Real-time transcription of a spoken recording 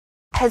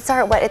Head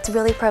Start, what it's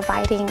really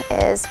providing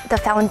is the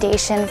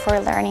foundation for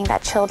learning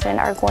that children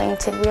are going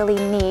to really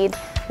need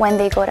when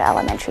they go to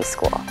elementary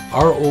school.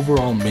 Our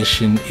overall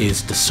mission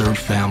is to serve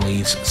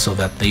families so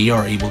that they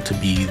are able to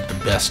be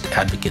the best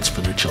advocates for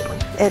their children.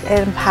 It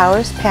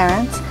empowers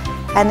parents,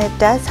 and it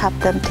does help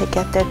them to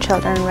get their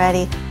children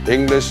ready.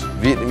 English,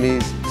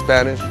 Vietnamese,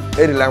 Spanish,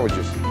 80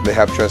 languages. They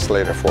have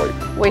translator for you.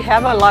 We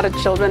have a lot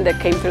of children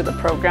that came through the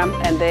program,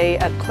 and they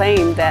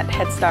claim that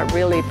Head Start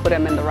really put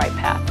them in the right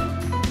path.